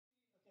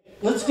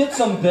Let's get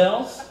some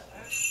bells.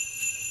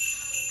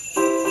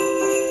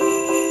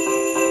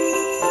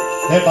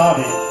 Hey,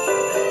 Bobby.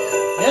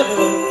 Yeah,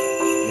 Billy.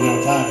 You know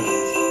what time it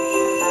is.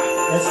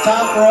 It's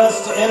time for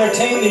us to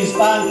entertain these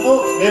fine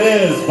folks. It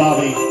is,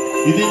 Bobby.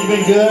 You think you've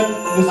been good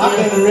this I've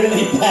year? been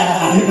really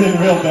bad. You've been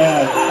real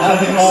bad. I've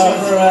been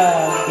super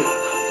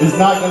bad. It's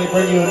not going to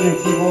bring you a new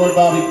keyboard,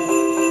 Bobby.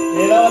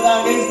 You know what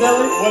that means,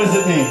 Billy? What does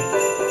it mean?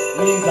 It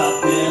means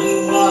I've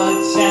been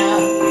watch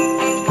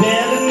out,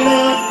 better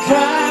not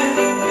cry.